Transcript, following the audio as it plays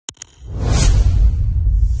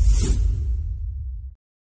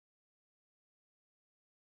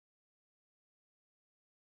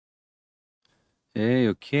Hey,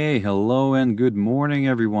 okay, hello and good morning,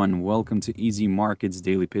 everyone. Welcome to Easy Markets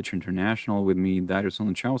Daily Pitch International with me, Darius.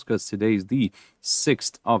 Today is the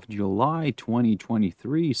 6th of July,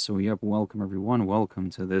 2023. So, yep, welcome, everyone. Welcome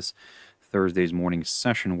to this Thursday's morning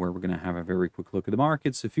session where we're going to have a very quick look at the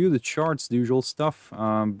markets, a few of the charts, the usual stuff.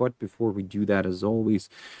 But before we do that, as always,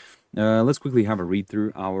 let's quickly have a read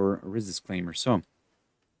through our risk disclaimer. So,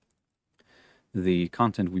 the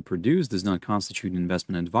content we produce does not constitute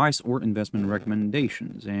investment advice or investment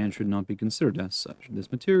recommendations and should not be considered as such. This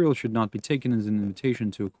material should not be taken as an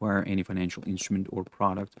invitation to acquire any financial instrument or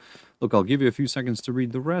product. Look, I'll give you a few seconds to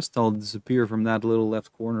read the rest. I'll disappear from that little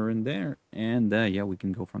left corner in there, and yeah, we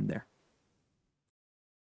can go from there.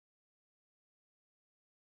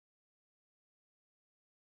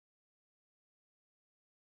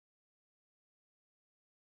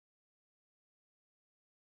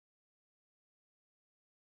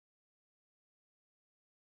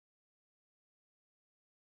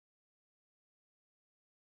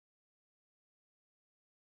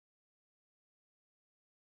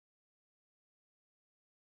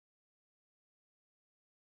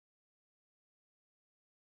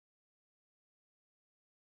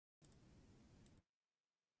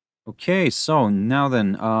 Okay, so now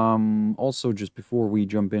then, also just before we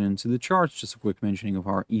jump into the charts, just a quick mentioning of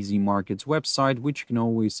our Easy Markets website, which you can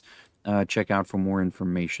always check out for more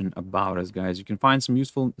information about us, guys. You can find some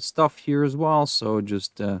useful stuff here as well, so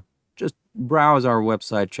just browse our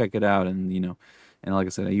website, check it out, and and like I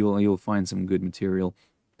said, you'll find some good material.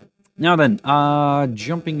 Now then,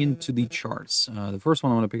 jumping into the charts. The first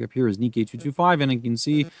one I want to pick up here is Nikkei 225, and you can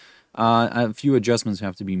see a few adjustments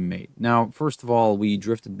have to be made. Now, first of all, we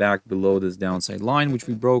drifted back below this downside line, which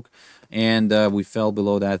we broke, and we fell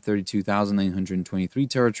below that 32,923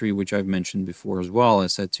 territory, which I've mentioned before as well. I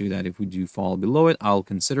said too that if we do fall below it, I'll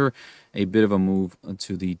consider a bit of a move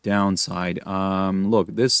to the downside. Look,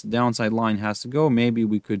 this downside line has to go. Maybe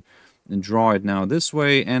we could draw it now this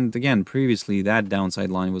way, and again, previously that downside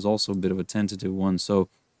line was also a bit of a tentative one, so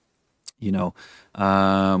we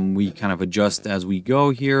kind of adjust as we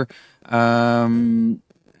go here.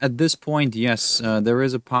 At this point, yes, there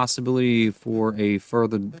is a possibility for a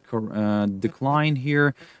further decline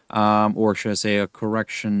here, or should I say a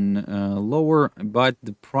correction lower. But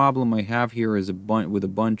the problem I have here is with a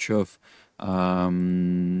bunch of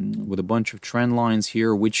trend lines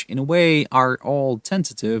here, which in a way are all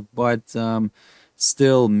tentative, but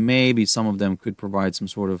still maybe some of them could provide some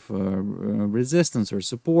sort of resistance or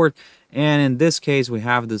support. And in this case, we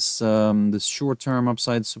have this this short-term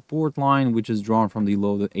upside support line, which is drawn from the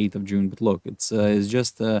low the 8th of June. But look, it's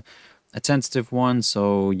just a tentative one,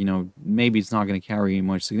 so maybe it's not going to carry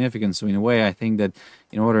much significance. So in a way, I think that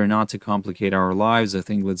in order not to complicate our lives, I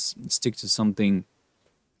think let's stick to something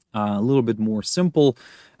a little bit more simple.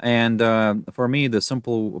 And for me, the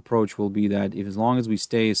simple approach will be that as long as we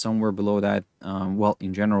stay somewhere below that, well,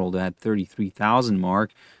 in general, that 33,000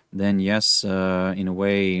 mark, then yes, in a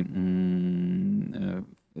way,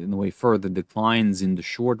 further declines in the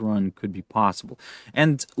short run could be possible.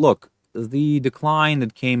 And look, the decline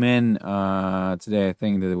that came in today, I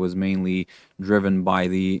think that it was mainly driven by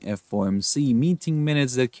the FOMC meeting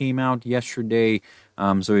minutes that came out yesterday.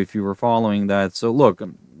 So if you were following that, so look,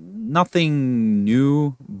 nothing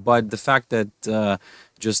new, but the fact that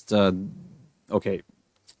okay,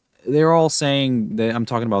 they're all saying that I'm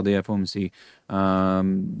talking about the FOMC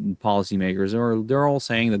policymakers, or they're all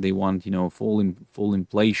saying that they want full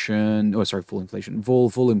inflation. Oh, sorry, full inflation,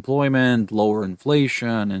 full employment, lower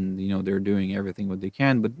inflation, and they're doing everything what they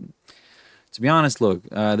can. But to be honest, look,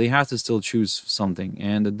 they have to still choose something,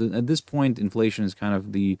 and at this point, inflation is kind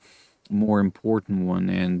of the more important one,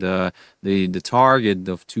 and the target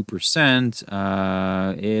of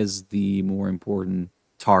 2% is the more important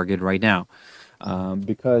target right now,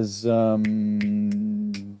 because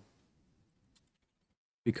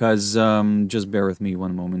just bear with me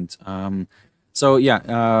one moment. So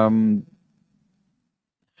yeah,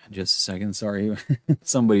 just a second, sorry.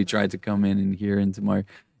 Somebody tried to come in here into my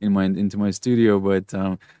studio, but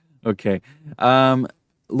okay.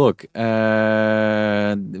 Look,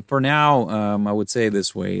 for now, I would say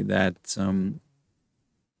this way, that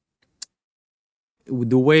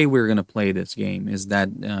the way we're going to play this game is that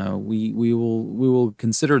we will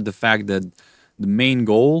consider the fact that the main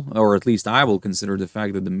goal, or at least I will consider the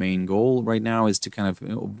fact that the main goal right now is to kind of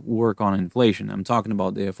work on inflation. I'm talking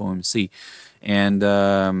about the FOMC, and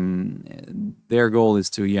their goal is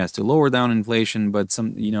to lower down inflation. But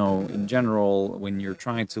in general, when you're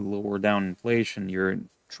trying to lower down inflation, you're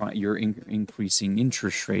increasing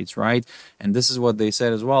interest rates, right? And this is what they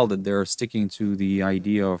said as well, that they're sticking to the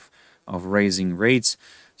idea of raising rates.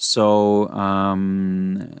 So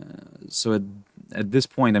at this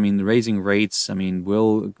point, I mean, raising rates, I mean,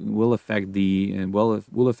 will affect the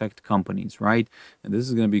will affect companies, right? And this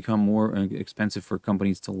is going to become more expensive for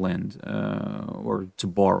companies to lend or to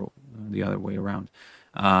borrow, the other way around,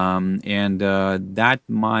 and that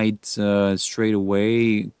might straight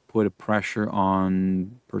away put a pressure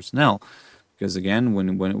on personnel. Because again,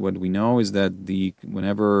 when what we know is that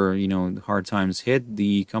whenever hard times hit,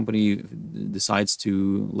 the company decides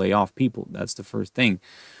to lay off people. That's the first thing.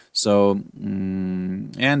 So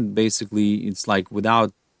and basically, it's like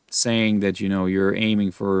without saying that you're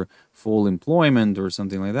aiming for full employment or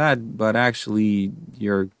something like that, but actually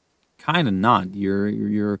you're kind of not.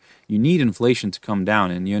 You need inflation to come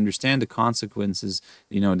down, and you understand the consequences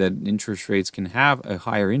that interest rates can have,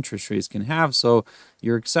 higher interest rates can have. So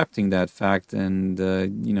you're accepting that fact, and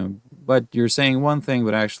but you're saying one thing,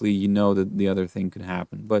 but actually that the other thing could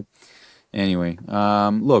happen. But anyway,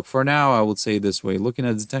 look, for now I would say this way: looking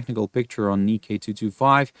at the technical picture on Nikkei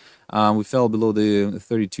 225, we fell below the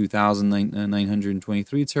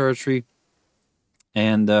 32,923 territory,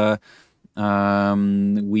 and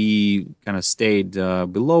we kind of stayed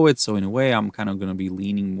below it. So in a way, I'm kind of going to be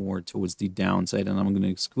leaning more towards the downside, and I'm going to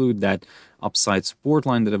exclude that upside support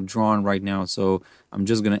line that I've drawn right now. So I'm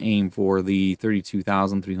just going to aim for the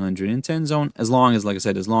 32,310 zone, as long as, like I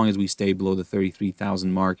said, as long as we stay below the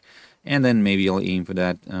 33,000 mark, and then maybe I'll aim for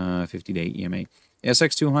that 50-day EMA.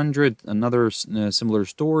 SX200, another similar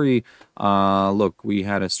story. Look, we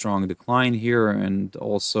had a strong decline here, and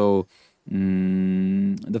also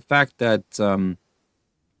the fact that in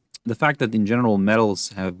general metals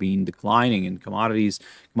have been declining, and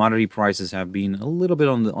commodity prices have been a little bit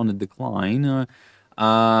on the decline.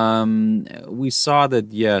 We saw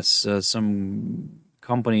that, yes, some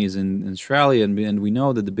companies in Australia, and we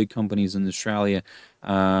know that the big companies in Australia,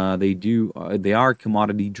 they are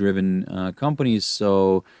commodity driven companies,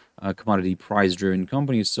 so commodity price driven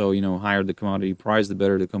companies. So higher the commodity price, the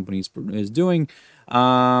better the company is doing.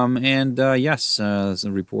 Yes,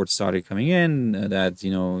 some reports started coming in that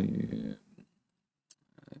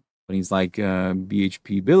companies like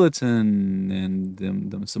BHP Billiton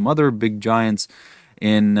and some other big giants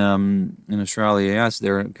in Australia, yes,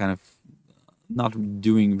 they're kind of not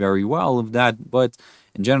doing very well of that. But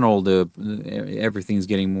in general, everything's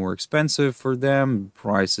getting more expensive for them.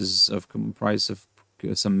 Price of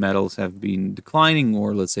some metals have been declining,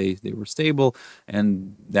 or let's say they were stable,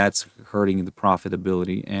 and that's hurting the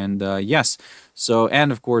profitability. And yes, so,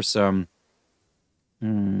 and of course, the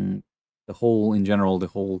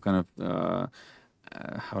whole kind of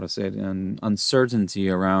how to say it, an uncertainty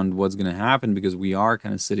around what's going to happen, because we are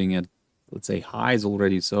kind of sitting at, let's say, highs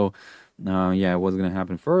already. So yeah, what's going to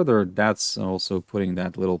happen further, that's also putting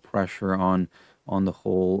that little pressure on the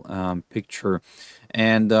whole picture.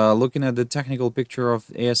 And looking at the technical picture of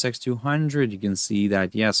ASX 200, you can see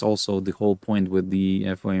that, yes, also the whole point with the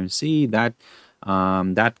FOMC, that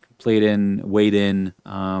that weighed in,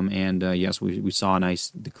 and yes, we saw a nice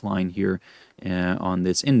decline here on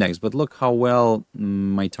this index. But look how well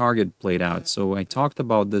my target played out. So I talked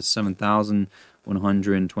about this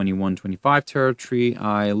 7,121.25 territory.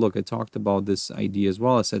 I talked about this idea as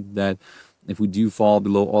well. I said that if we do fall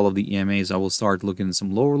below all of the EMAs, I will start looking at some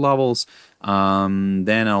lower levels.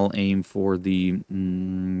 Then I'll aim for this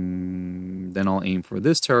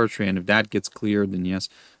territory, and if that gets cleared, then yes,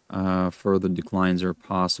 further declines are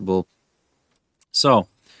possible. So,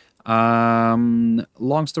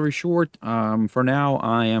 long story short, for now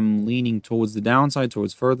I am leaning towards the downside,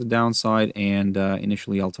 towards further downside, and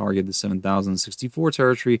initially I'll target the 7,064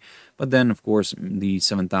 territory, but then of course the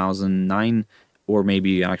 7,009, or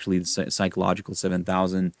maybe actually the psychological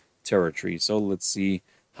 7,000 territory. So let's see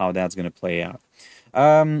how that's going to play out.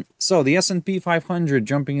 So the S&P 500,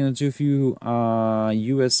 jumping into a few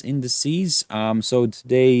US indices. So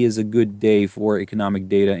today is a good day for economic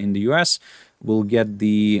data in the US. We'll get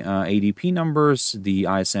the ADP numbers, the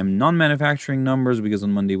ISM non-manufacturing numbers, because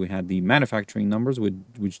on Monday we had the manufacturing numbers,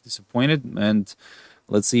 which disappointed. And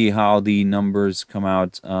let's see how the numbers come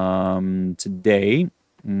out today.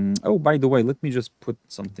 Oh, by the way, let me just put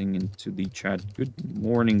something into the chat. Good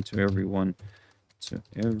morning to everyone.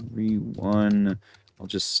 I'll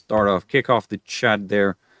just kick off the chat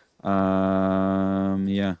there.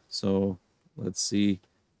 Yeah, so let's see.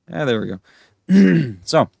 Yeah, there we go.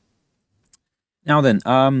 So now then,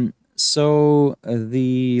 like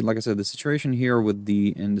I said, the situation here with the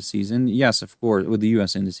indices, and yes, of course, with the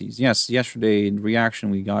US indices. Yes, yesterday the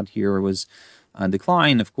reaction we got here was a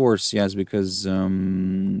decline, of course, yes, because the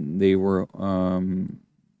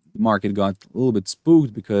market got a little bit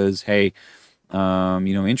spooked because, hey,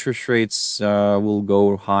 interest rates will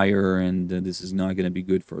go higher, and this is not going to be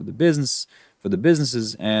good for the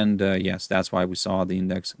businesses. And yes, that's why we saw the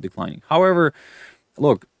index declining. However,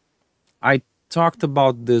 look, I talked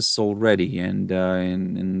about this already, and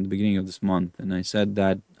in the beginning of this month, and I said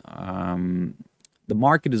that the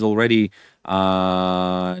market is already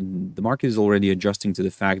adjusting to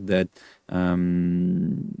the fact that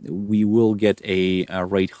we will get a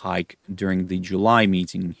rate hike during the July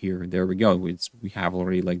meeting here. There we go. We have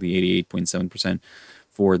already like the 88.7%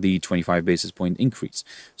 for the 25 basis point increase.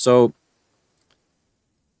 So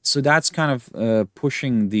that's kind of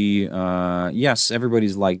pushing the yes,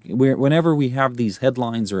 everybody's like, whenever we have these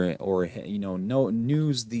headlines or no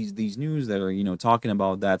news, these news that are talking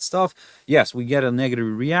about that stuff, yes, we get a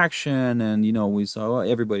negative reaction, and we saw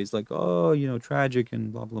everybody's like, oh, tragic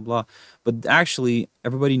and blah blah blah. But actually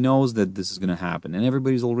everybody knows that this is going to happen, and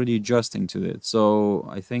everybody's already adjusting to it. So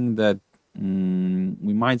I think that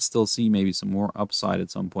we might still see maybe some more upside at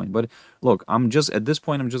some point. But look, at this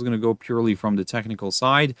point I'm just going to go purely from the technical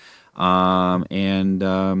side, and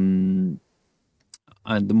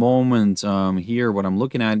at the moment here what I'm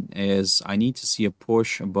looking at is I need to see a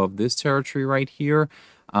push above this territory right here,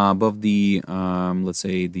 above the let's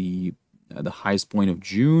say the highest point of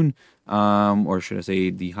June, or should I say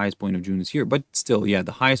the highest point of June is here, but still, yeah,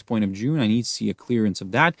 the highest point of June, I need to see a clearance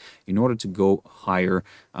of that in order to go higher.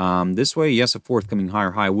 This way, yes, a forthcoming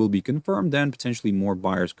higher high will be confirmed, then potentially more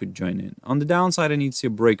buyers could join in. On the downside, I need to see a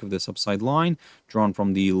break of this upside line drawn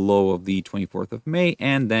from the low of the 24th of May,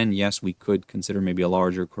 and then, yes, we could consider maybe a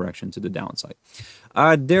larger correction to the downside.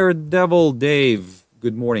 Daredevil Dave,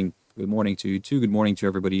 good morning. Good morning to you too. Good morning to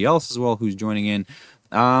everybody else as well who's joining in.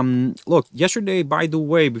 Look, yesterday, by the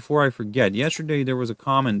way, before I forget, yesterday there was a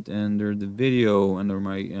comment under the video, under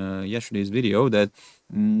my yesterday's video, that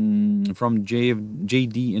from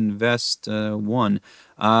JD Invest 1.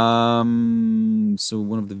 So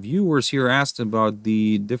one of the viewers here asked about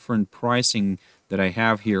the different pricing that I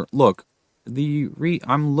have here. Look,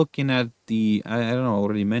 I'm looking at the, I don't know, I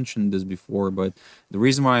already mentioned this before, but the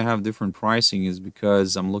reason why I have different pricing is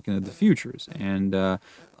because I'm looking at the futures, and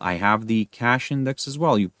I have the cash index as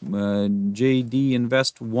well. JD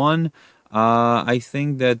Invest 1, I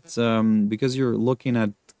think that because you're looking at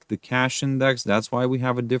the cash index, that's why we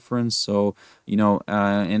have a difference. So,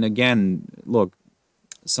 and again, look,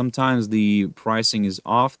 sometimes the pricing is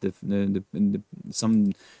off.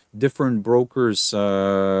 Some different brokers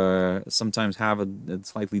sometimes have a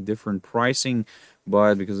slightly different pricing,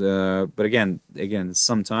 but again,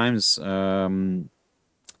 sometimes,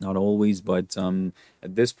 not always, but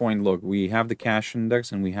at this point, look, we have the cash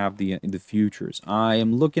index and we have the futures. I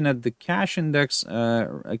am looking at the cash index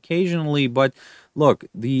occasionally, but look,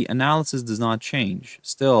 the analysis does not change.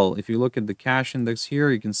 Still, if you look at the cash index here,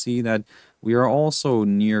 you can see that we are also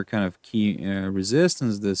near kind of key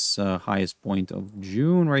resistance, this highest point of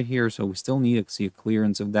June right here. So we still need to see a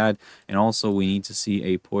clearance of that, and also we need to see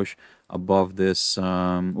a push above this,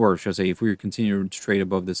 or should I say, if we continue to trade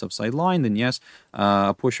above this upside line, then yes,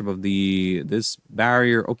 a push above this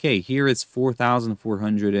barrier. Okay, here it's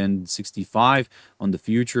 4,465. On the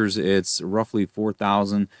futures, it's roughly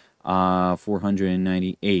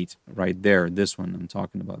 4,498 right there. This one I'm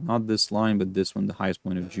talking about, not this line, but this one, the highest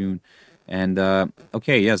point of June. And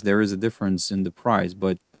okay, yes, there is a difference in the price,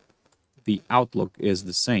 but the outlook is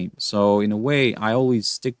the same. So in a way, I always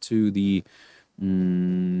stick to the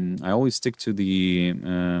kind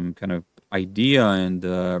of idea and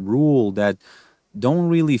rule that don't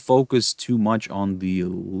really focus too much on the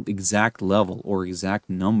exact level or exact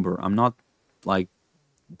number. I'm not like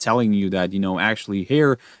telling you that, actually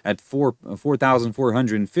here at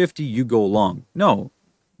 4,450 you go long. No,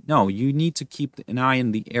 you need to keep an eye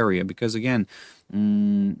in the area, because again,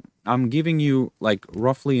 I'm giving you like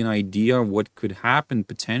roughly an idea of what could happen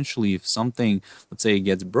potentially if something, let's say,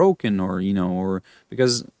 gets broken, or or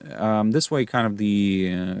because this way kind of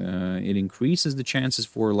it increases the chances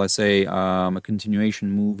for, let's say, a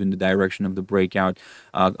continuation move in the direction of the breakout.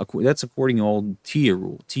 That's according to all TA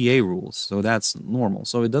rules, so that's normal.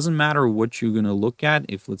 So it doesn't matter what you're gonna look at.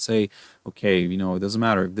 If, let's say, okay, it doesn't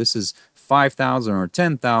matter if this is 5,000 or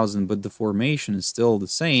 10,000, but the formation is still the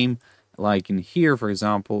same. Like in here, for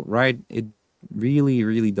example, right? It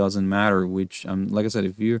really doesn't matter which. Like I said,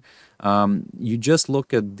 if you just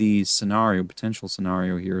look at the potential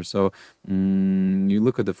scenario here. So you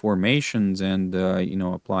look at the formations and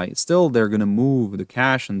apply. Still, they're gonna move. The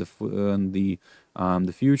cash and the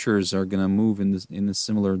futures are gonna move in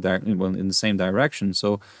the same direction.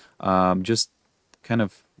 So just kind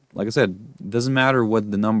of, like I said, it doesn't matter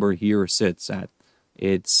what the number here sits at.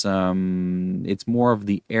 It's more of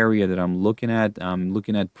the area that I'm looking at. I'm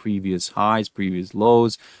looking at previous highs, previous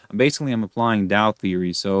lows. Basically, I'm applying Dow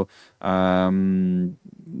theory. So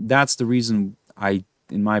that's the reason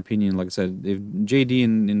in my opinion, like I said, if JD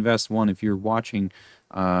and Invest One, if you're watching,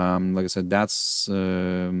 like I said, that's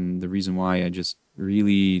the reason why I just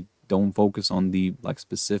really don't focus on the like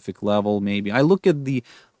specific level. Maybe I look at the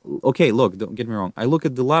okay, look, don't get me wrong. I look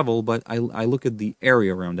at the level, but I look at the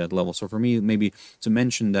area around that level. So for me, maybe to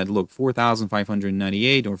mention that, look,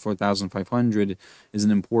 4,598 or 4,500 is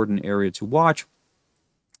an important area to watch.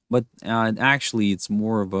 But actually, it's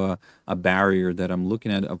more of a barrier that I'm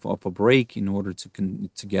looking at of a break in order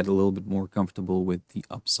to get a little bit more comfortable with the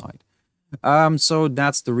upside. So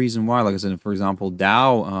that's the reason why, like I said, for example,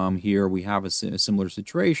 Dow, here we have a similar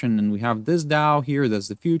situation, and we have this Dow here, that's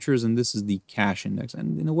the futures, and this is the cash index.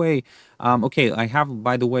 And in a way, okay, I have,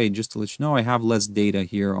 by the way, just to let you know, I have less data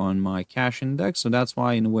here on my cash index, so that's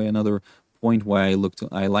why, in a way, another point why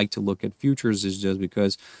I like to look at futures is just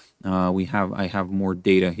because I have more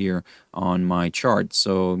data here on my chart,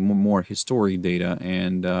 so more historic data.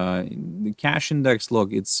 And the cash index,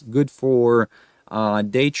 look, it's good for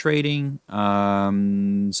day trading,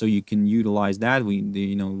 so you can utilize that.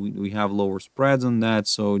 We have lower spreads on that,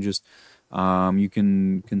 so just you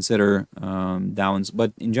can consider downs.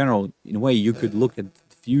 But in general, in a way, you could look at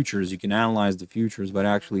futures, you can analyze the futures, but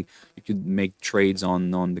actually you could make trades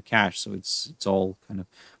on the cash, so it's all kind of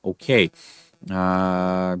okay.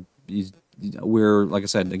 We're, like I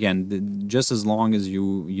said, again, just as long as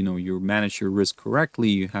you manage your risk correctly,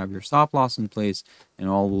 you have your stop loss in place, and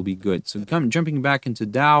all will be good. So jumping back into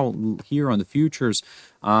Dow here on the futures,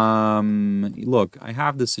 look, I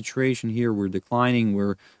have this situation here. We're declining.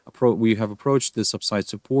 We have approached this upside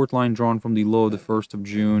support line drawn from the low the 1st of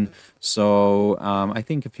June. So I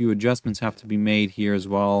think a few adjustments have to be made here as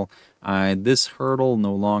well. This hurdle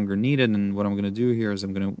no longer needed, and what I'm going to do here is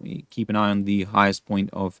I'm going to keep an eye on the highest point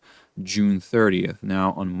of June 30th.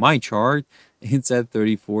 Now on my chart, it's at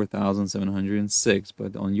 34,706,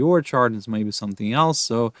 but on your chart it's maybe something else,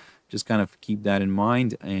 so just kind of keep that in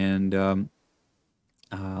mind. And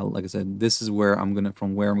like I said, this is where I'm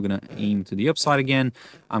gonna aim to the upside again.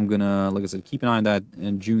 I'm gonna, like I said, keep an eye on that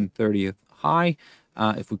June 30th high.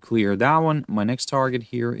 If we clear that one, my next target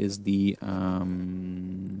here is the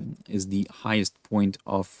highest point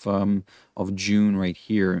of June right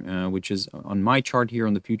here, which is on my chart here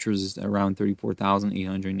on the futures is around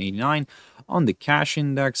 34,889. On the cash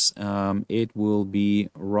index, it will be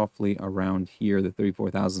roughly around here, the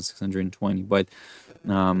 34,620. But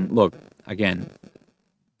look, again,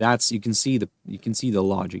 that's you can see the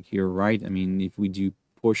logic here, right? I mean, if we do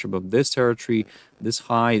push above this territory, this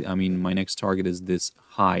high, I mean, my next target is this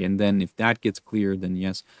high, and then if that gets cleared, then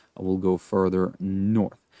yes, I will go further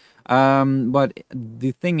north. But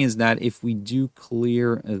the thing is that if we do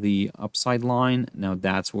clear the upside line, now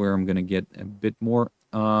that's where I'm gonna get a bit more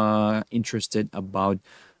interested about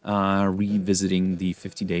revisiting the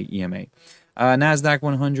 50-day EMA. Nasdaq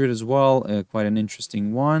 100 as well, quite an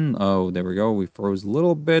interesting one. Oh, there we go. We froze a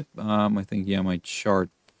little bit. I think, yeah, my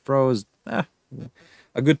chart froze.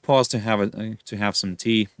 A good pause to have some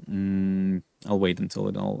tea. I'll wait until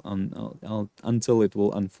it until it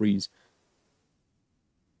will unfreeze.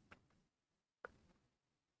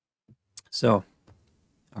 So,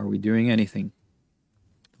 are we doing anything?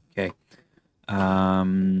 Okay.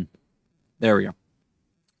 There we go.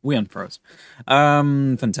 We unfroze.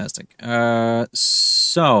 Fantastic.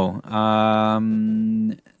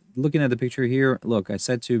 Looking at the picture here, look, I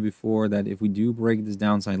said to you before that if we do break this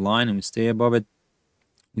downside line and we stay above it,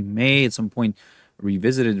 we may at some point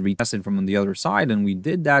revisit it, retest it from the other side, and we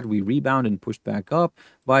did that. We rebounded and pushed back up.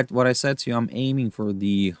 But what I said to you, I'm aiming for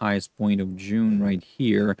the highest point of June right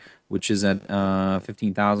here, which is at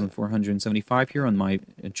 15,475 here on my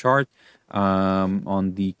chart.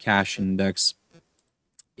 On the cash index,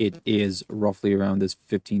 it is roughly around this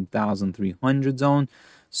 15,300 zone.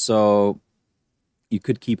 So you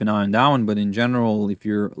could keep an eye on that one. But in general, if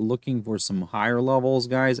you're looking for some higher levels,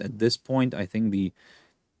 guys, at this point, I think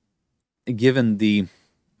given the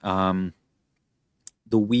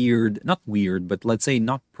weird, not weird, but let's say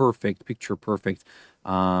not perfect, picture perfect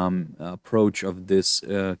approach of this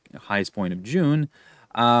highest point of June,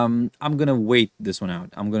 I'm gonna wait this one out.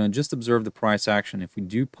 I'm gonna just observe the price action. If we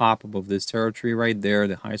do pop above this territory right there,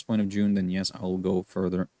 the highest point of June, then yes, I will go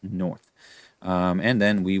further north. And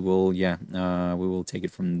then we will, we will take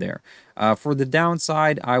it from there. For the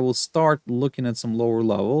downside, I will start looking at some lower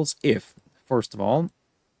levels. If, first of all,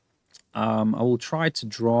 I will try to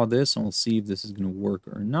draw this, and we'll see if this is going to work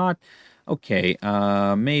or not. okay.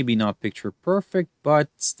 Maybe not picture perfect, but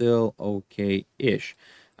still okay-ish.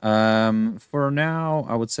 For now,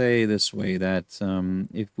 I would say this way that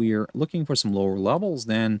if we're looking for some lower levels,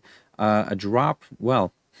 then a drop,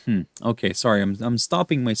 well, okay, sorry, I'm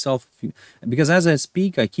stopping myself because as I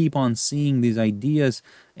speak, I keep on seeing these ideas,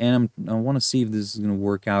 and I want to see if this is going to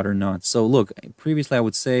work out or not. So look, previously I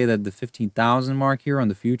would say that the 15,000 mark here on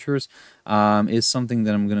the futures is something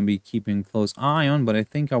that I'm going to be keeping close eye on, but I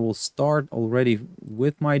think I will start already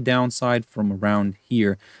with my downside from around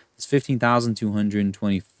here. It's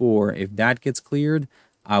 15,224. If that gets cleared,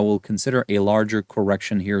 I will consider a larger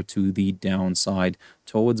correction here to the downside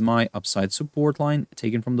towards my upside support line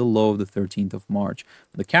taken from the low of the 13th of March.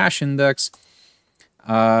 The cash index,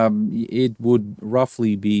 it would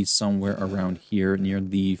roughly be somewhere around here near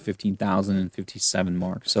the 15,057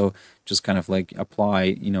 mark. So just kind of like apply,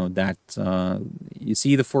 you know, that you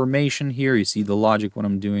see the formation here, you see the logic what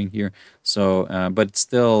I'm doing here. So but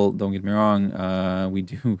still, don't get me wrong, we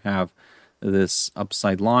do have this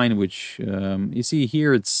upside line, which you see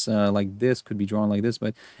here, it's like this, could be drawn like this,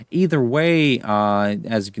 but either way,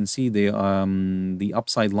 as you can see, the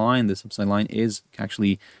upside line, this upside line is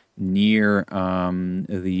actually near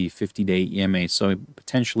the 50-day EMA, so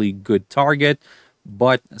potentially good target,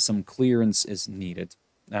 but some clearance is needed.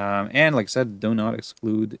 And like I said, do not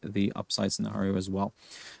exclude the upside scenario as well,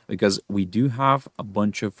 because we do have a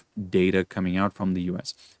bunch of data coming out from the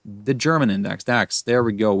US. The German index, DAX, there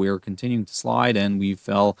we go. We are continuing to slide and we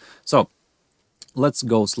fell. So let's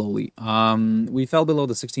go slowly. We fell below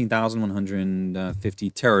the 16,150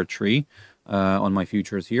 territory on my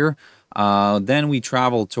futures here. Then we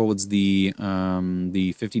traveled towards the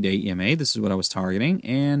 50-day EMA. This is what I was targeting,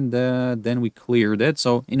 and then we cleared it.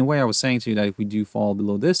 So in a way, I was saying to you that if we do fall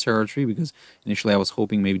below this territory, because initially I was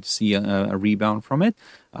hoping maybe to see a rebound from it,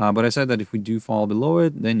 but I said that if we do fall below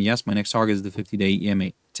it, then yes, my next target is the 50-day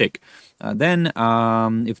EMA. Tick. Then,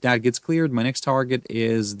 if that gets cleared, my next target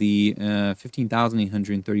is the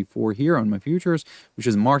 15,834 here on my futures, which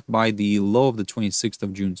is marked by the low of the 26th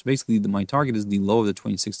of June. So basically, my target is the low of the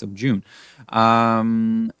 26th of June.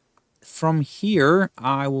 From here,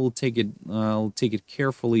 I will take it. I'll take it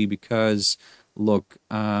carefully because, look,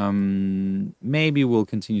 maybe we'll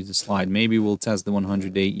continue to slide. Maybe we'll test the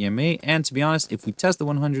 100-day EMA. And to be honest, if we test the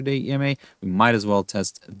 100-day EMA, we might as well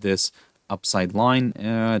test this upside line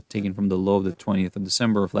taken from the low of the 20th of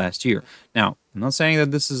December of last year. Now, I'm not saying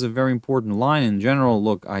that this is a very important line in general.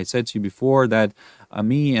 Look, I said to you before that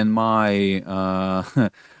me and my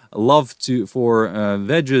love for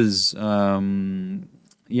wedges,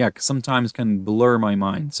 yeah, sometimes can blur my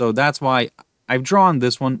mind. So that's why I've drawn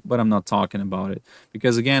this one, but I'm not talking about it.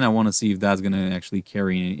 Because again, I want to see if that's going to actually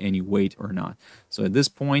carry any weight or not. So at this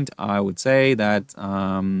point, I would say that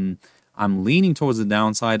I'm leaning towards the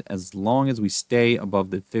downside as long as we stay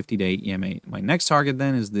above the 50-day EMA. My next target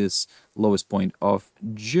then is this lowest point of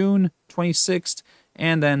June 26th,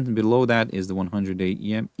 and then below that is the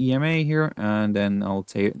 100-day EMA here, and then I'll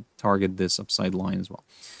target this upside line as well.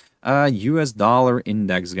 US dollar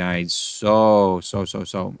index, guys. So.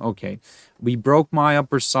 Okay. We broke my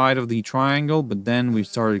upper side of the triangle, but then we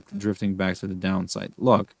started drifting back to the downside.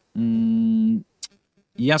 Look,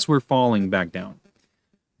 yes, we're falling back down.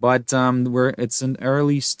 But it's an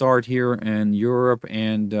early start here in Europe,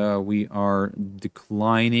 and we are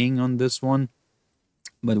declining on this one.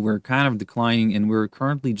 But we're kind of declining, and we're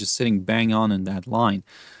currently just sitting bang on in that line.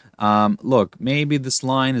 Look, maybe this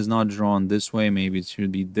line is not drawn this way. Maybe it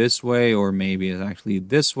should be this way, or maybe it's actually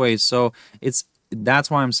this way. So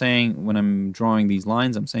that's why I'm saying when I'm drawing these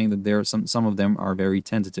lines, I'm saying that there are some of them are very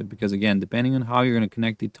tentative, because again, depending on how you're going to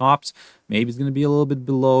connect the tops, maybe it's going to be a little bit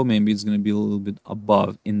below, maybe it's going to be a little bit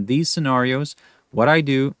above. In these scenarios, what I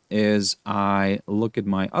do is I look at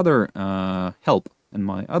my other help and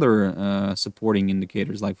my other supporting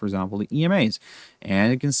indicators, like for example the EMAs,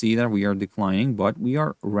 and you can see that we are declining, but we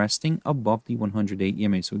are resting above the 100-day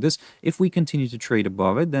EMA. So this, if we continue to trade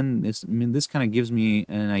above it, then this kind of gives me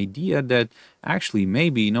an idea that actually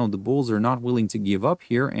maybe, you know, the bulls are not willing to give up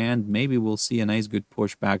here, and maybe we'll see a nice good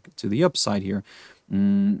push back to the upside here.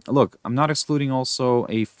 Look, I'm not excluding also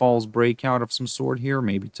a false breakout of some sort here,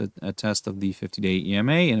 maybe to a test of the 50-day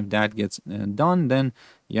EMA, and if that gets done, then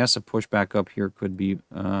yes, a push back up here could be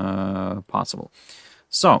possible.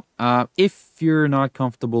 So, if you're not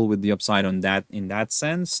comfortable with the upside on that in that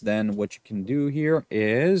sense, then what you can do here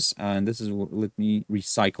is, and this is what, let me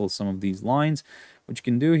recycle some of these lines. What you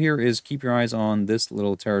can do here is keep your eyes on this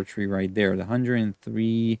little territory right there, the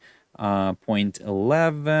 103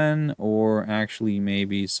 0.11, or actually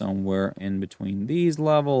maybe somewhere in between these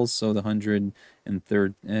levels, so the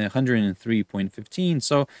 103.15.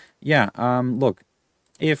 So yeah, look,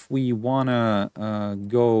 if we want to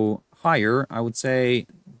go higher, I would say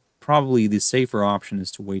probably the safer option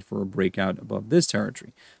is to wait for a breakout above this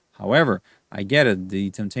territory. However, I get it. The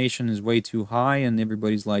temptation is way too high, and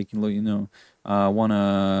everybody's like, want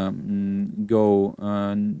to go,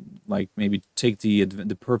 like maybe take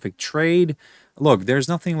the perfect trade. Look, there's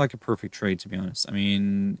nothing like a perfect trade, to be honest. I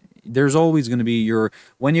mean, there's always going to be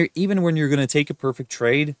when you're going to take a perfect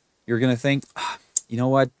trade, you're going to think, you know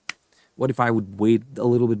what if I would wait a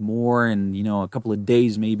little bit more, and a couple of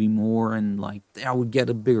days maybe more, and like I would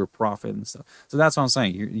get a bigger profit and stuff. So that's what I'm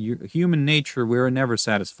saying. Human nature, we're never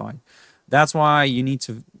satisfied. That's why you need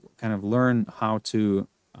to kind of learn how to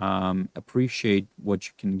appreciate what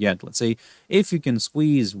you can get. Let's say if you can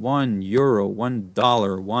squeeze €1,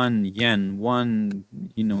 $1, 1 yen, one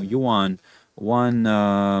yuan,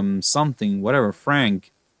 one something, whatever,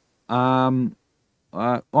 franc, honestly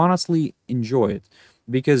enjoy it.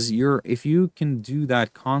 Because if you can do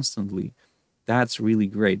that constantly, that's really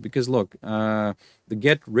great. Because look, the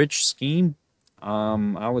get rich scheme,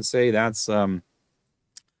 I would say that's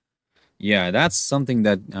yeah, that's something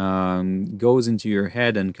that goes into your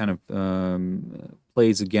head and kind of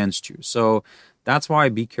plays against you. So that's why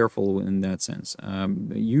be careful in that sense.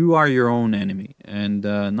 You are your own enemy, and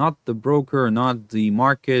not the broker, not the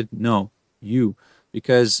market. No, you,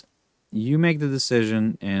 because you make the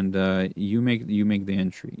decision, and you make the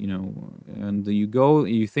entry, and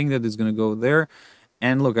you think that it's going to go there.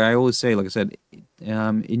 And look, I always say, like I said,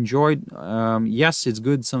 enjoy. Yes, it's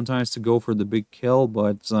good sometimes to go for the big kill,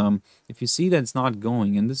 but if you see that it's not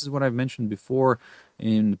going, and this is what I've mentioned before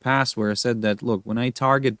in the past, where I said that, look, when I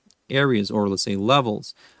target areas, or let's say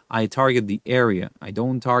levels, I target the area. I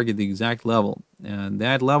don't target the exact level. And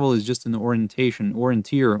that level is just an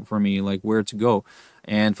orienteer for me, like where to go.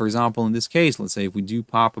 And for example, in this case, let's say if we do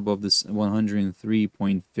pop above this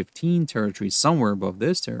 103.15 territory, somewhere above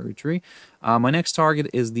this territory, my next target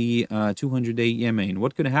is the 200-day EMA. And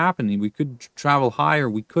what could happen? We could travel higher.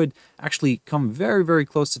 We could actually come very, very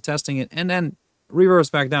close to testing it, and then reverse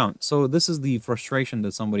back down. So this is the frustration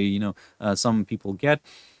that some people get.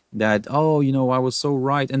 That, oh, I was so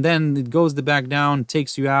right, and then it goes back down,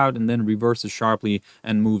 takes you out, and then reverses sharply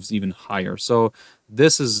and moves even higher. So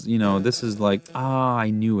this is like, I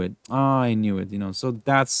knew it, so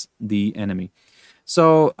that's the enemy.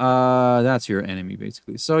 So that's your enemy,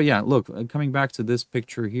 basically. So yeah, look, coming back to this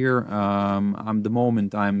picture here, the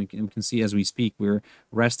moment you can see as we speak, we're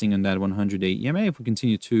resting on that 100-day EMA. If we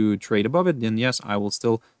continue to trade above it, then yes, I will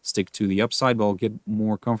still stick to the upside, but I'll get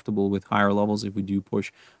more comfortable with higher levels if we do push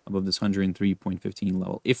above this 103.15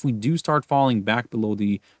 level. If we do start falling back below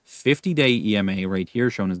the 50-day EMA right here,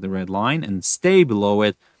 shown as the red line, and stay below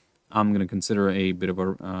it, I'm going to consider a bit of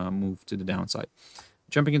a move to the downside.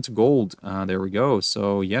 Jumping into gold, there we go.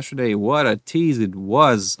 So yesterday, what a tease it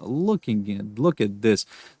was. Look at this.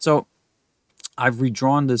 So I've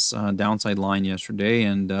redrawn this downside line yesterday,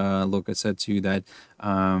 and look, I said to you that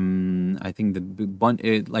I think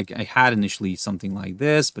that like I had initially something like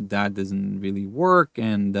this, but that doesn't really work.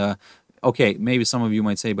 And okay, maybe some of you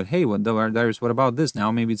might say, but hey, Darius, what about this?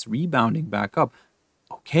 Now maybe it's rebounding back up.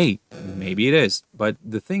 Okay, maybe it is. But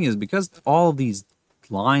the thing is, because all of these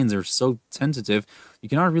lines are so tentative, you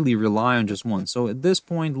cannot really rely on just one. So at this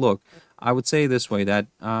point, look, I would say this way, that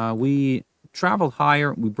we traveled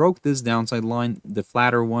higher, we broke this downside line, the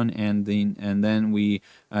flatter one, and then we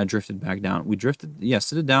drifted back down. We drifted, yes,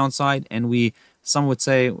 to the downside, and some would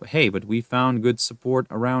say, hey, but we found good support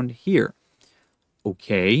around here.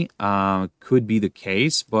 Okay, could be the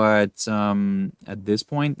case, but at this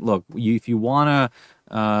point, look, if you want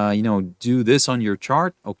to do this on your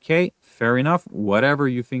chart, okay, fair enough, whatever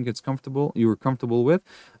you think you're comfortable with,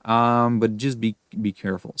 but just be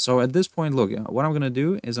careful. So at this point, look, what I'm going to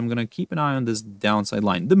do is I'm going to keep an eye on this downside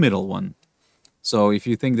line, the middle one. So if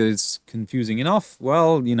you think that it's confusing enough,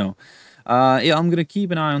 well, yeah, I'm going to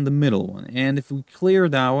keep an eye on the middle one. And if we clear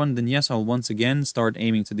that one, then yes, I'll once again start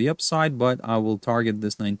aiming to the upside, but I will target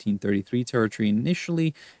this 1933 territory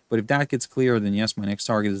initially. But if that gets clear, then yes, my next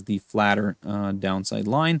target is the flatter downside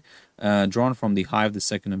line drawn from the high of the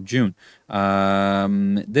 2nd of June.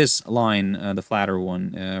 This line, the flatter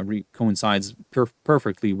one, coincides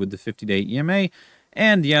perfectly with the 50-day EMA.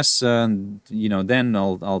 And yes, then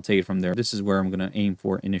I'll take it from there. This is where I'm going to aim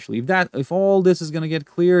for initially. If all this is going to get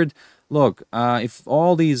cleared, look, if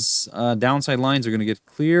all these downside lines are going to get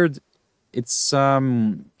cleared, it's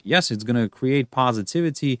yes, it's going to create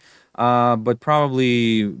positivity, but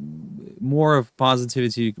probably more of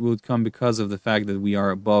positivity would come because of the fact that we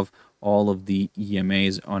are above all of the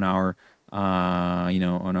EMAs on our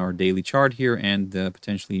on our daily chart here, and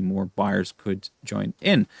potentially more buyers could join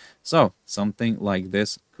in. So something like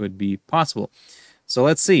this could be possible. So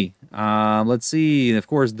let's see. Let's see. Of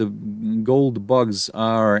course, the gold bugs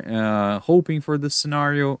are hoping for this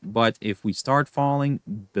scenario, but if we start falling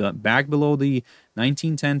back below the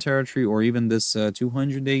 1910 territory or even this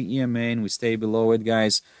 200-day EMA and we stay below it,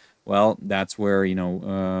 guys, well, that's where,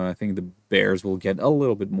 I think the bears will get a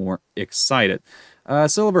little bit more excited.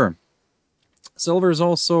 Silver. Silver is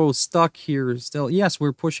also stuck here still. Yes,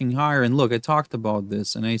 we're pushing higher. And look, I talked about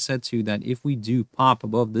this, and I said to you that if we do pop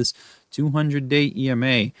above this 200-day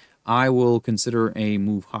EMA, I will consider a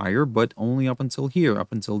move higher, but only up until here,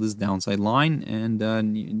 up until this downside line,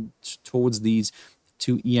 and towards these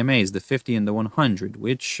two EMAs, the 50 and the 100,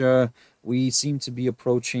 which we seem to be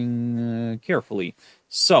approaching carefully.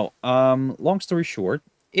 So, long story short,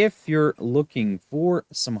 if you're looking for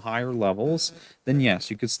some higher levels, then yes,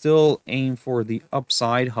 you could still aim for the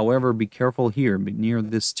upside. However, be careful here, near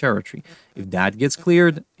this territory. If that gets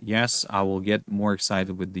cleared, yes, I will get more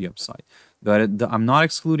excited with the upside. But I'm not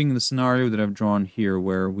excluding the scenario that I've drawn here,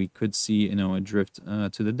 where we could see, a drift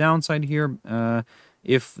to the downside here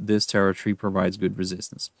if this territory provides good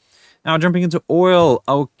resistance. Now, jumping into oil.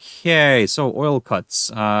 Okay, so oil cuts,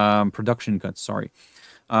 production cuts, sorry.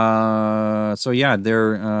 So yeah,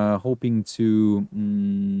 they're hoping to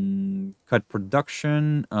cut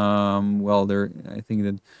production. Well, I think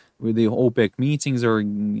that with the OPEC meetings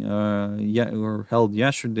were held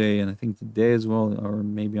yesterday, and I think today as well, or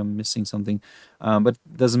maybe I'm missing something. But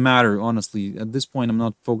it doesn't matter, honestly. At this point, I'm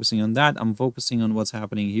not focusing on that. I'm focusing on what's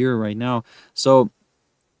happening here right now. So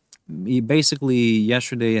basically,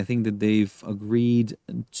 yesterday, I think that they've agreed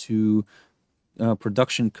to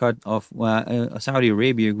production cut of Saudi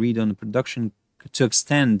Arabia agreed on the production to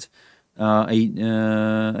extend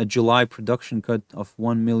a July production cut of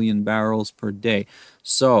 1 million barrels per day.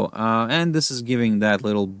 So and this is giving that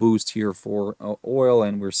little boost here for oil,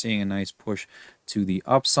 and we're seeing a nice push to the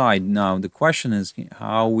upside. Now the question is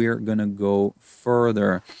how we're gonna go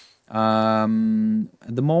further.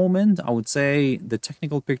 At the moment, I would say the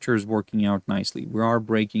technical picture is working out nicely. We are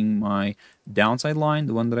breaking my downside line,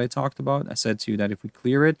 the one that I talked about. I said to you that if we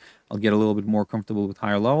clear it, I'll get a little bit more comfortable with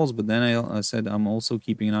higher levels. But then I said I'm also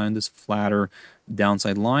keeping an eye on this flatter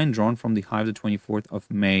downside line drawn from the high of the 24th of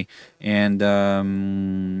May. And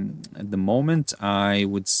at the moment, I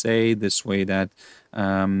would say this way that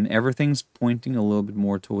everything's pointing a little bit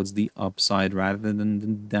more towards the upside rather than the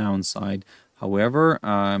downside. However,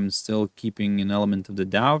 I'm still keeping an element of the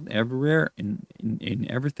doubt everywhere in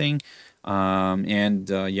everything.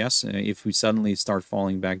 Yes, if we suddenly start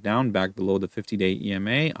falling back below the 50-day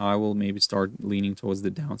EMA, I will maybe start leaning towards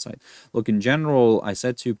the downside. Look, in general, I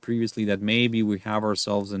said to you previously that maybe we have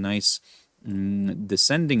ourselves a nice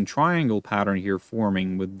descending triangle pattern here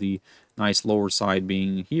forming, with the nice lower side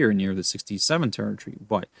being here near the 67 territory.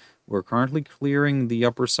 But we're currently clearing the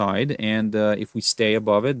upper side, and if we stay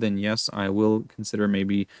above it, then yes, I will consider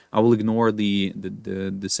I will ignore the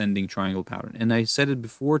descending triangle pattern. And I said it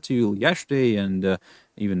before to you yesterday, and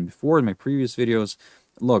even before in my previous videos.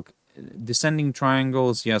 Look, descending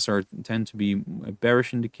triangles, yes, tend to be a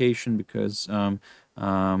bearish indication because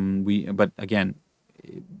but again,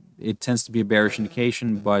 it tends to be a bearish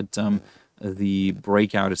indication, but the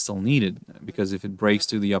breakout is still needed, because if it breaks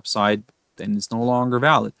to the upside, then it's no longer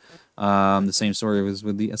valid. The same story was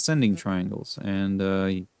with the ascending triangles, and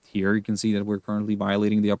here you can see that we're currently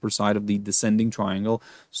violating the upper side of the descending triangle.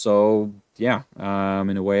 So yeah,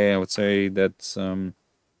 in a way, I would say that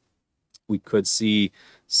we could see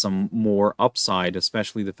some more upside,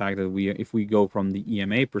 especially the fact that if we go from the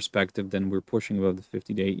EMA perspective, then we're pushing above the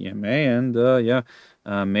 50-day EMA, and yeah,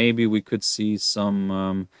 maybe we could see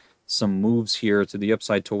some moves here to the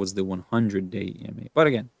upside towards the 100-day EMA. But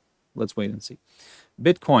again, let's wait and see.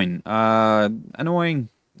 Bitcoin, annoying,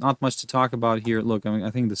 not much to talk about here. Look, I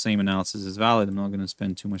think the same analysis is valid. I'm not going to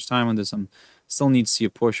spend too much time on this. I'm still need to see a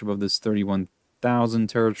push above this 31,000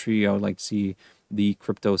 territory. I would like to see the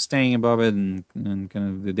crypto staying above it, and kind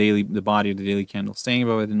of the body of the daily candle staying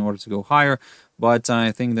above it in order to go higher. But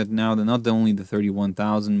I think that now not only the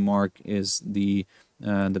 31,000 mark is the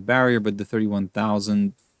barrier, but the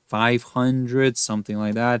 31,500, something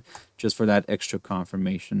like that, just for that extra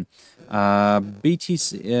confirmation.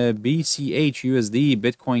 BCH USD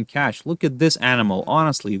Bitcoin Cash. Look at this animal.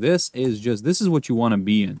 Honestly, this is what you want to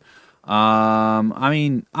be in. I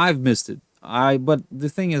mean, I've missed it. But the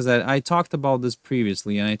thing is that I talked about this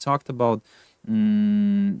previously, and I talked about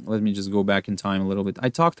Let me just go back in time a little bit. I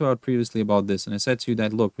talked about previously about this, and I said to you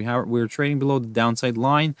that, look, we're trading below the downside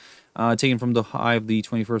line, taken from the high of the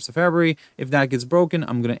 21st of February. If that gets broken,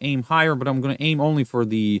 I'm going to aim higher, but I'm going to aim only for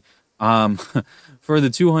the for the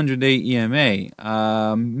 200-day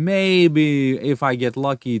EMA. Maybe if I get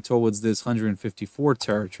lucky towards this 154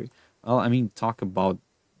 territory. Well, I mean, talk about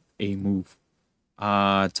a move.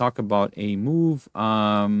 Talk about a move.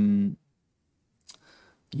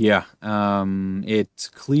 Yeah, it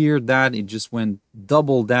cleared that. It just went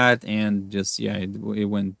double that, and just, yeah, it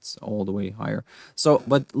went all the way higher. So,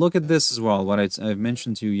 but look at this as well. What I've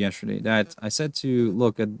mentioned to you yesterday, that I said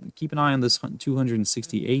to keep an eye on this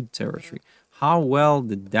 268 territory. How well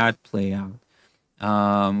did that play out?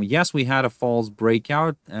 Yes, we had a false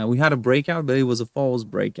breakout. We had a breakout, but it was a false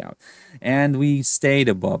breakout. And we stayed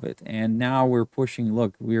above it. And now we're pushing.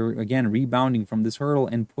 Look, we're again rebounding from this hurdle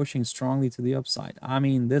and pushing strongly to the upside. I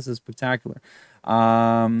mean, this is spectacular.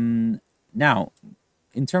 Now,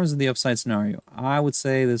 in terms of the upside scenario, I would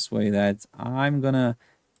say this way, that I'm going to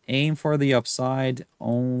aim for the upside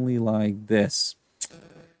only like this.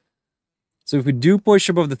 So if we do push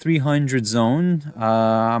above the 300 zone,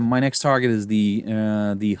 my next target is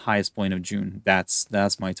the highest point of June.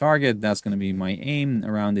 That's my target. That's going to be my aim,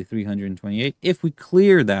 around the 328. If we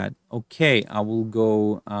clear that, okay, I will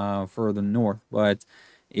go further north. But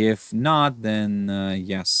if not, then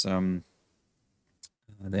yes,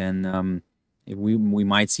 if we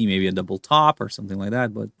might see maybe a double top or something like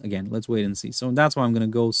that. But again, let's wait and see. So that's why I'm going to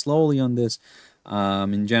go slowly on this.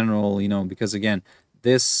 In general, because again,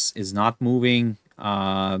 this is not moving.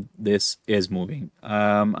 This is moving.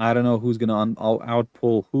 I don't know who's going to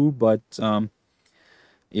outpull who, but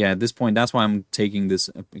yeah, at this point, that's why I'm taking this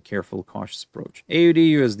careful, cautious approach.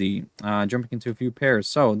 AUDUSD, jumping into a few pairs.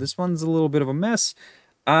 So this one's a little bit of a mess.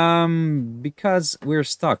 Because we're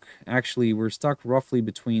stuck. Actually, we're stuck roughly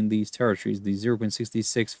between these territories, the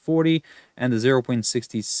 0.6640 and the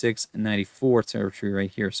 0.6694 territory right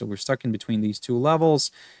here. So we're stuck in between these two levels.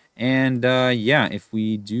 And yeah, if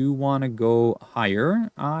we do want to go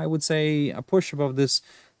higher, I would say a push above this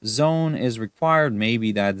zone is required.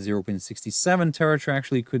 Maybe that 0.67 territory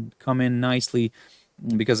actually could come in nicely,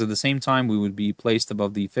 because at the same time we would be placed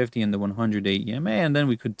above the 50 and the 100-day EMA, and then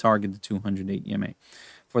we could target the 200-day EMA.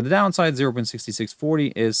 For the downside,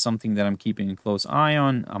 0.6640 is something that I'm keeping a close eye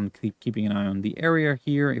on. I'm keeping an eye on the area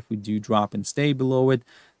here. If we do drop and stay below it,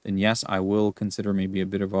 then yes, I will consider maybe a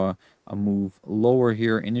bit of a move lower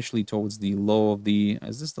here, initially towards the low of the,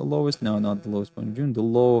 is this the lowest? No, not the lowest point of June, the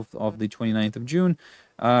low of the 29th of June,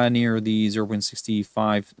 near the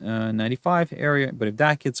 0.6595 area. But if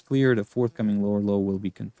that gets cleared, a forthcoming lower low will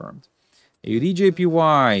be confirmed.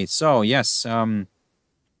 AUDJPY. So yes,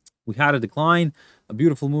 we had a decline, a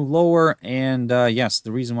beautiful move lower, and yes,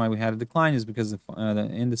 the reason why we had a decline is because the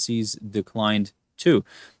indices declined too.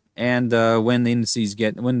 And when the indices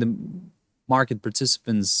when the market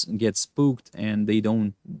participants get spooked and they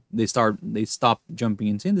stop jumping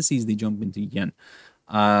into indices, they jump into yen.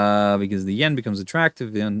 Because the yen becomes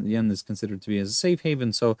attractive, the yen is considered to be as a safe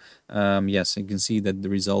haven. So yes, you can see that the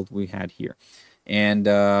result we had here. And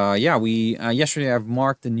yeah, yesterday I've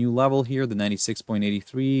marked a new level here, the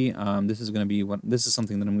 96.83. This is going to be this is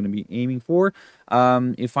something that I'm going to be aiming for.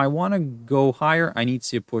 If I want to go higher, I need to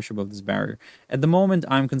see a push above this barrier. At the moment,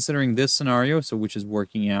 I'm considering this scenario, so which is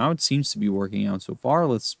working out, seems to be working out so far.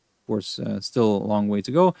 Let's, of course, still a long way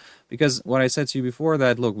to go, because what I said to you before,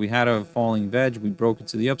 that look, we had a falling veg, we broke it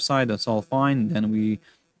to the upside, that's all fine. Then we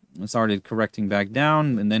started correcting back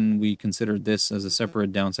down, and then we considered this as a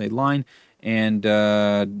separate downside line. And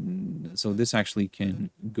so this actually can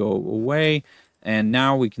go away, and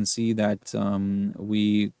now we can see that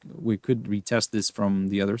we could retest this from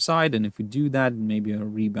the other side, and if we do that, maybe a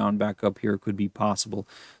rebound back up here could be possible.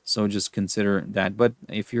 So just consider that. But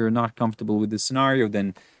if you're not comfortable with this scenario,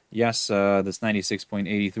 then yes, this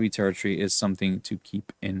 96.83 territory is something to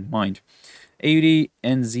keep in mind.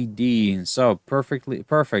 AUDNZD. So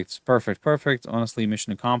perfect. Honestly,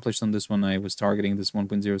 mission accomplished on this one. I was targeting this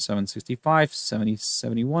 1.0765,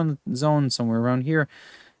 7071 zone, somewhere around here.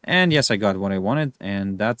 And yes, I got what I wanted,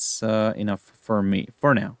 and that's enough for me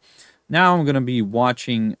for now. Now I'm going to be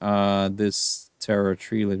watching this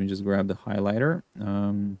territory. Let me just grab the highlighter.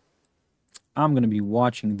 I'm going to be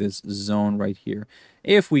watching this zone right here.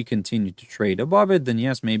 If we continue to trade above it, then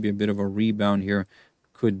yes, maybe a bit of a rebound here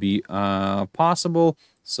could be possible.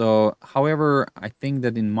 So, however, I think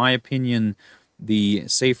that in my opinion, the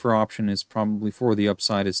safer option is probably for the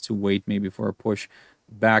upside is to wait maybe for a push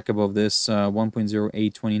back above this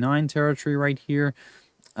 1.0829 territory right here.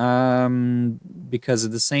 because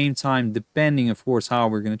at the same time, depending, of course, how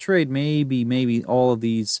we're going to trade, maybe all of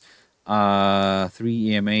these three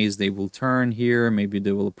EMAs, they will turn here. Maybe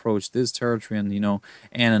they will approach this territory, and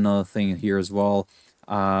and another thing here as well.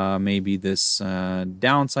 Maybe this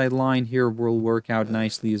downside line here will work out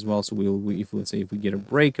nicely as well. So if let's say if we get a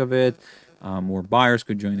break of it, more buyers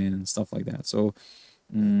could join in and stuff like that. So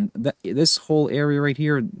this whole area right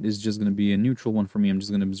here is just going to be a neutral one for me. I'm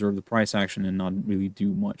just going to observe the price action and not really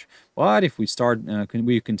do much. But if we start,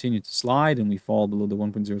 we continue to slide and we fall below the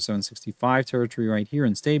 1.0765 territory right here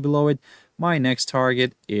and stay below it, my next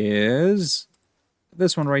target is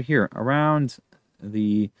this one right here, around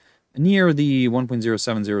near the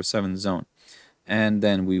 1.0707 zone. And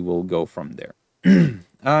then we will go from there.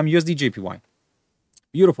 USDJPY.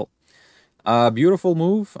 Beautiful. Beautiful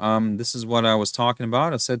move. This is what I was talking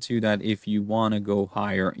about. I said to you that if you want to go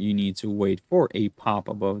higher, you need to wait for a pop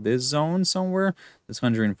above this zone somewhere, this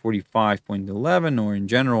 145.11, or in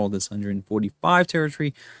general, this 145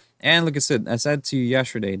 territory. And like I said to you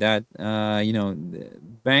yesterday that, the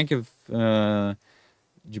Bank of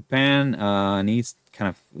Japan needs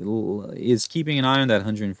is keeping an eye on that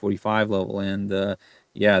 145 level, and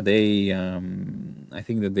yeah, they I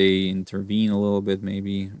think that they intervene a little bit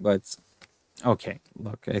maybe, but okay,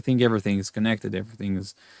 look, I think everything is connected. Everything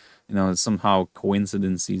is, somehow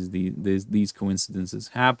coincidences. These coincidences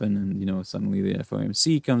happen, and suddenly the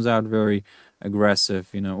FOMC comes out very aggressive,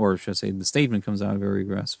 or should I say, the statement comes out very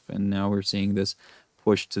aggressive, and now we're seeing this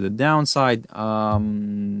push to the downside.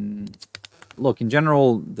 Look, in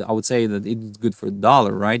general, I would say that it's good for the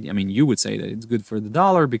dollar, right? I mean, you would say that it's good for the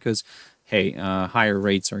dollar because, hey, higher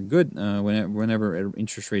rates are good. Whenever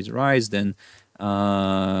interest rates rise, then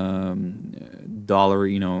dollar,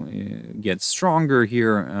 gets stronger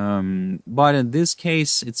here. But in this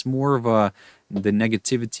case, it's more of the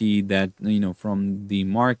negativity that, from the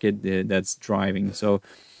market that's driving. So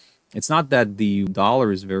it's not that the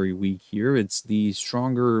dollar is very weak here. It's the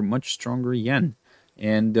much stronger yen.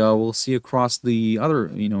 And we'll see across the other,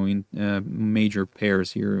 major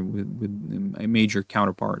pairs here with a major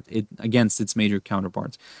counterpart against its major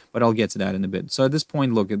counterparts. But I'll get to that in a bit. So at this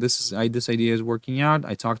point, look, this idea is working out.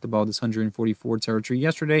 I talked about this 144 territory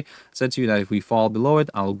yesterday. I said to you that if we fall below it,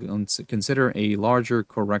 I'll consider a larger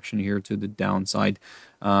correction here to the downside,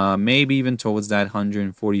 maybe even towards that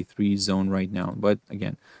 143 zone right now. But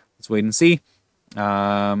again, let's wait and see.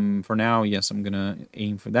 For now, yes, I'm gonna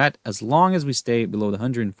aim for that as long as we stay below the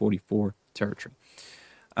 144 territory.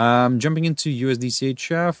 Jumping into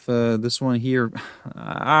USDCHF, this one here,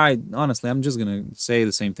 honestly, I'm just gonna say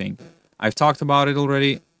the same thing. I've talked about it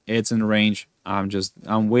already. It's in the range. I'm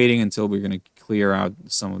waiting until we're gonna clear out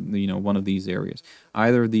some of one of these areas,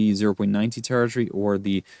 either the 0.90 territory or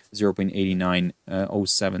the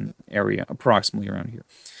 0.8907 area, approximately around here.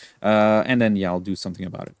 And then, yeah, I'll do something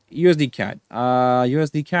about it. USDCAD.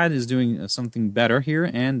 USDCAD is doing something better here,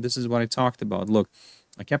 and this is what I talked about. Look,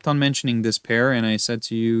 I kept on mentioning this pair, and I said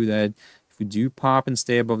to you that if we do pop and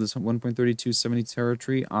stay above this 1.3270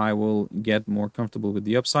 territory, I will get more comfortable with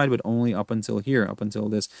the upside, but only up until here, up until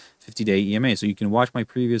this 50-day EMA. So you can watch my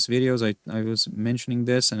previous videos. I was mentioning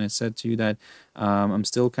this, and I said to you that I'm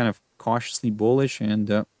still kind of cautiously bullish,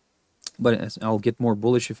 and but I'll get more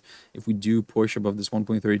bullish if we do push above this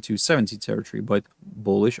 1.3270 territory, but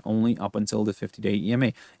bullish only up until the 50-day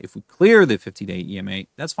EMA. If we clear the 50-day EMA,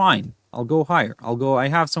 that's fine. I'll go higher. I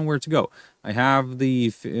have somewhere to go. I have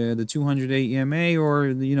the 200-day EMA,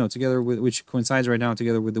 or together with, which coincides right now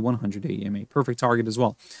together with the 100-day EMA. Perfect target as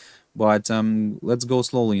well. But let's go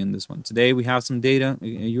slowly in this one. Today we have some data,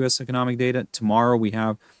 U.S. economic data. Tomorrow we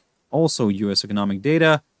have also U.S. economic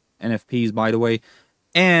data, NFPs, by the way.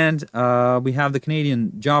 And we have the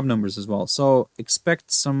Canadian job numbers as well. So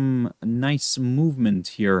expect some nice movement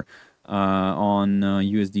here on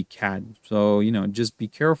USDCAD. So, just be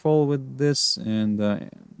careful with this, and,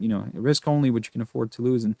 risk only what you can afford to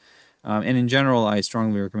lose. And in general, I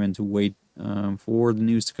strongly recommend to wait for the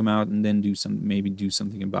news to come out and then maybe do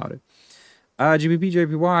something about it.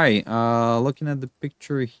 GBPJPY, looking at the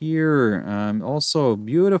picture here, also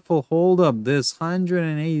beautiful hold up, this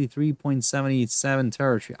 183.77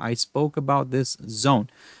 territory. I spoke about this zone,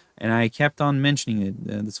 and I kept on mentioning it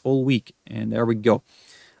this whole week, and there we go.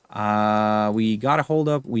 We got a hold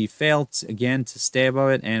up, we failed again to stay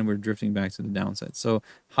above it, and we're drifting back to the downside. So,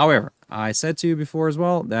 however, I said to you before as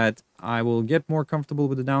well that I will get more comfortable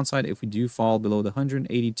with the downside if we do fall below the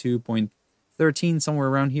 182.13, somewhere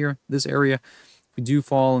around here, this area. If we do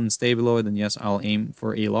fall and stay below it, then yes, I'll aim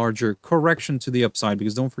for a larger correction to the upside,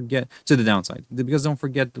 because don't forget, to the downside, because don't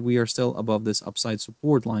forget that we are still above this upside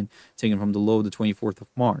support line taken from the low the 24th of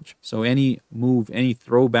March. So any move, any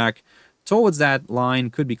throwback towards that line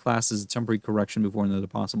could be classed as a temporary correction before another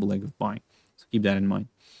possible leg of buying. So keep that in mind.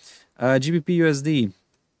 GBPUSD.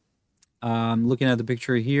 Looking at the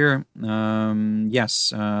picture here,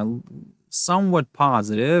 yes, somewhat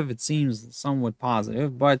positive. It seems somewhat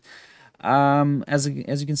positive, but as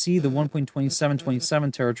you can see, the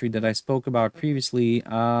 1.2727 territory that I spoke about previously,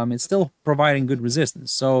 it's still providing good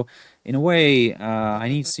resistance. So in a way, I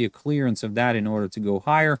need to see a clearance of that in order to go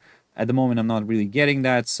higher. At the moment, I'm not really getting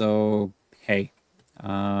that. So hey,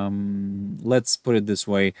 let's put it this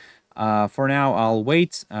way. For now, I'll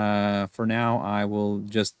wait. For now, I will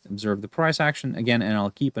just observe the price action again, and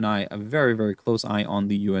I'll keep a very, very close eye on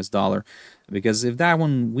the US dollar. Because if that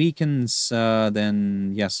one weakens,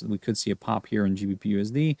 then yes, we could see a pop here in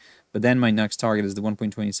GBPUSD. But then my next target is the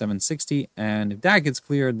 1.2760. And if that gets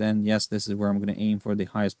cleared, then yes, this is where I'm going to aim for the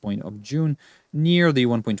highest point of June near the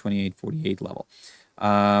 1.2848 level.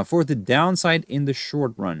 For the downside in the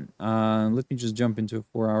short run, let me just jump into a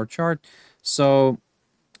 4-hour chart. So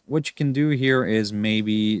what you can do here is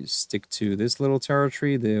maybe stick to this little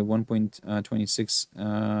territory, the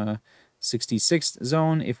 1.2666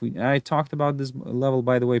 zone. I talked about this level,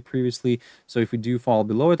 by the way, previously. So if we do fall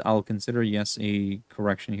below it, I'll consider, yes, a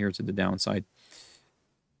correction here to the downside.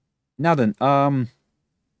 Now then,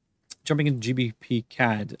 jumping into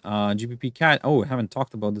GBPCAD. GBPCAD, I haven't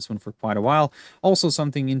talked about this one for quite a while. Also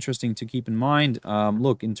something interesting to keep in mind.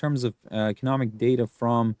 Look, in terms of economic data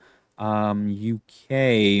from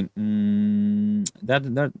UK,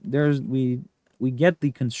 we get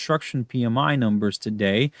the construction PMI numbers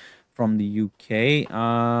today from the UK.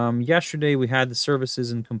 Yesterday we had the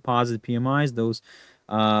services and composite PMIs, those,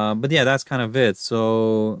 but yeah, that's kind of it.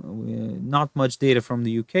 So not much data from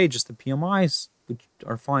the UK, just the PMIs, which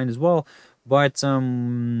are fine as well. But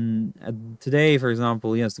today, for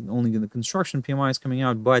example, yes, only the construction PMI is coming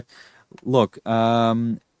out. But look,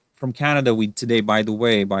 from Canada, today, by the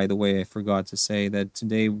way, I forgot to say that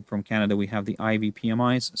today from Canada we have the IV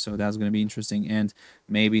PMIs, so that's going to be interesting, and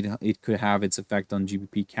maybe it could have its effect on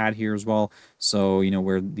GBPCAD here as well. So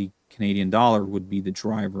where the Canadian dollar would be the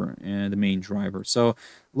driver and the main driver. So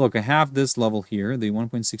look, I have this level here, the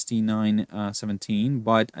 1.6917,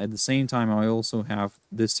 but at the same time I also have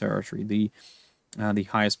this territory, the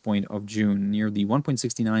highest point of June near the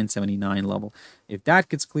 1.6979 level. If that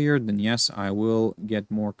gets cleared, then yes, I will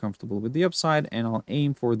get more comfortable with the upside, and I'll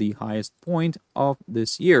aim for the highest point of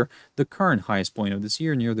this year, the current highest point of this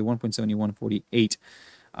year, near the 1.7148.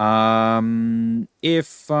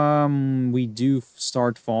 If we do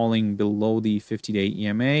start falling below the 50-day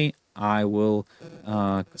EMA, I will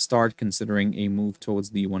start considering a move towards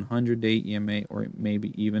the 100-day EMA, or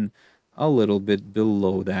maybe even a little bit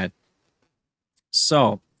below that.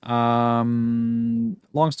 So, long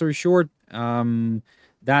story short,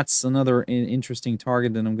 that's another interesting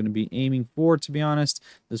target that I'm going to be aiming for, to be honest.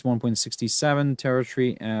 This 1.67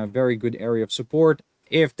 territory, very good area of support.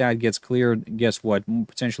 If that gets cleared, guess what?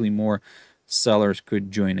 Potentially more sellers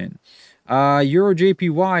could join in.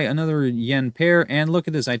 EURJPY, another yen pair, and look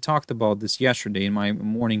at this. I talked about this yesterday in my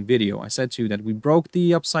morning video. I said to you that we broke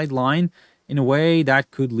the upside line in a way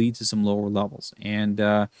that could lead to some lower levels, and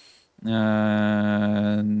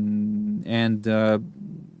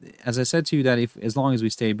as I said to you, that as long as we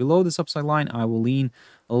stay below this upside line, I will lean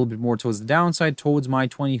a little bit more towards the downside, towards my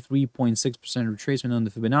 23.6% retracement on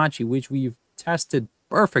the Fibonacci, which we've tested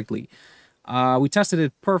perfectly. We tested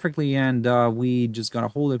it perfectly, and we just got a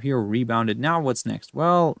hold up here, rebounded. Now what's next?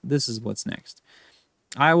 Well, this is what's next.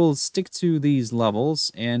 I will stick to these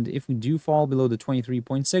levels, and if we do fall below the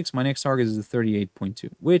 23.6, my next target is the 38.2,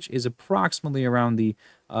 which is approximately around the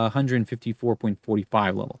 154.45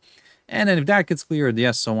 level. And then if that gets cleared,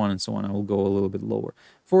 yes, so on and so on, I will go a little bit lower.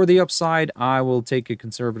 For the upside, I will take a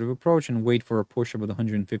conservative approach and wait for a push over the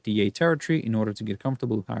 158 territory in order to get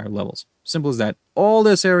comfortable with higher levels. Simple as that. All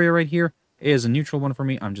this area right here is a neutral one for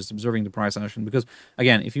me. I'm just observing the price action because,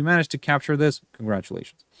 again, if you manage to capture this,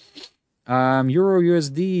 congratulations.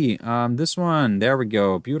 EURUSD, this one, there we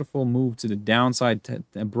go. Beautiful move to the downside,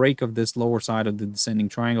 a break of this lower side of the descending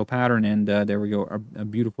triangle pattern, and there we go, a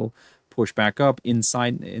beautiful push back up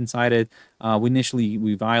inside it.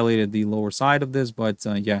 We violated the lower side of this, but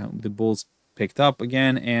yeah, the bulls picked up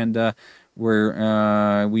again, and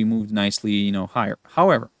we moved nicely, higher.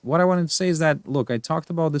 However, what I wanted to say is that, look, I talked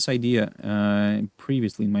about this idea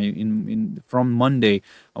previously from Monday.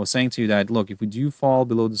 I was saying to you that, look, if we do fall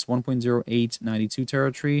below this 1.0892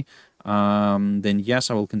 territory, then yes,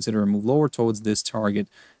 I will consider a move lower towards this target.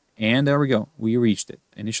 And there we go. We reached it.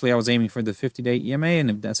 Initially, I was aiming for the 50-day EMA,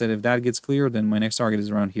 and if that gets clear, then my next target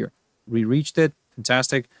is around here. We reached it.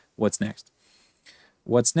 Fantastic. What's next?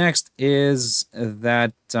 What's next is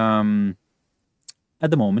that at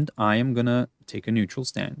the moment, I am going to take a neutral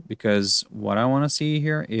stand, because what I want to see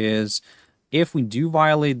here is if we do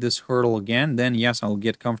violate this hurdle again, then yes, I'll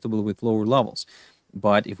get comfortable with lower levels.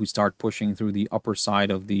 But if we start pushing through the upper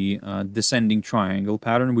side of the descending triangle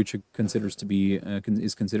pattern, which is considered to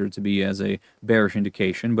be as a bearish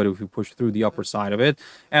indication, but if we push through the upper side of it,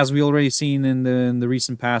 as we already seen in the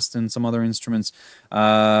recent past and some other instruments,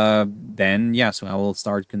 then yes, I will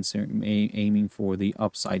start aiming for the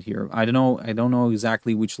upside here. I don't know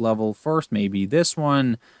exactly which level first. Maybe this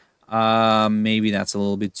one. Maybe that's a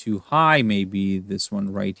little bit too high. Maybe this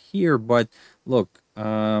one right here. But look.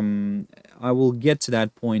 I will get to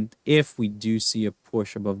that point if we do see a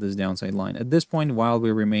push above this downside line. At this point, while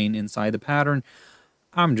we remain inside the pattern,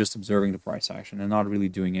 I'm just observing the price action and not really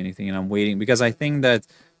doing anything, and I'm waiting, because I think that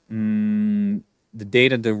the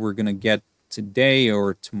data that we're going to get today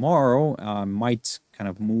or tomorrow might kind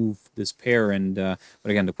of move this pair, and but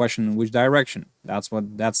again, the question in which direction, that's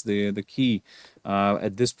the key.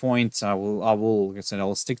 At this point, like I said,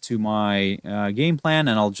 I'll stick to my game plan,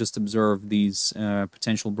 and I'll just observe these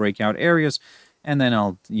potential breakout areas, and then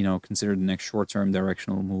I'll consider the next short-term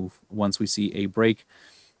directional move once we see a break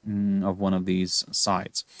of one of these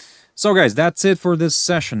sides. So guys, that's it for this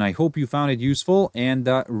session. I hope you found it useful, and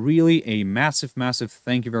really a massive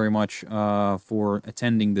thank you very much for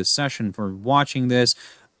attending this session, for watching this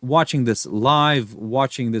live,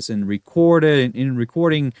 watching this in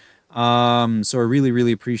recording. So I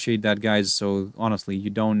really appreciate that, guys. So honestly, you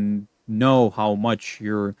don't know how much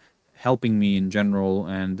you're helping me in general,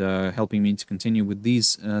 and helping me to continue with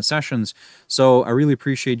these sessions. So I really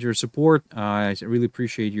appreciate your support. I really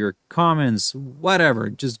appreciate your comments, whatever,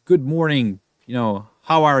 just good morning,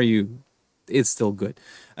 how are you? It's still good.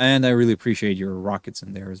 And I really appreciate your rockets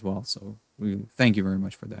in there as well. So really, thank you very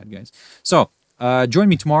much for that, guys. So join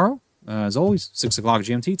me tomorrow, as always, 6 o'clock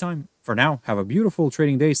GMT time. For now, have a beautiful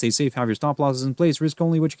trading day. Stay safe, have your stop losses in place, risk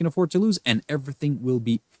only what you can afford to lose, and everything will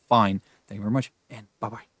be fine. Thank you very much, and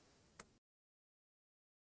bye-bye.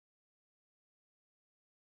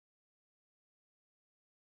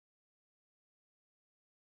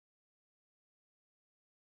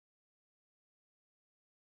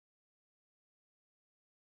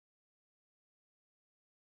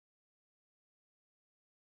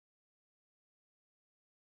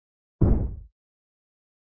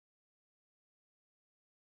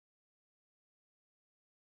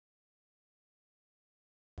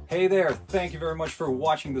 Hey there, thank you very much for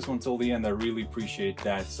watching this one till the end. I really appreciate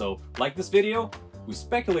that. So, like this video, we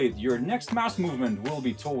speculate your next mouse movement will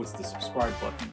be towards the subscribe button.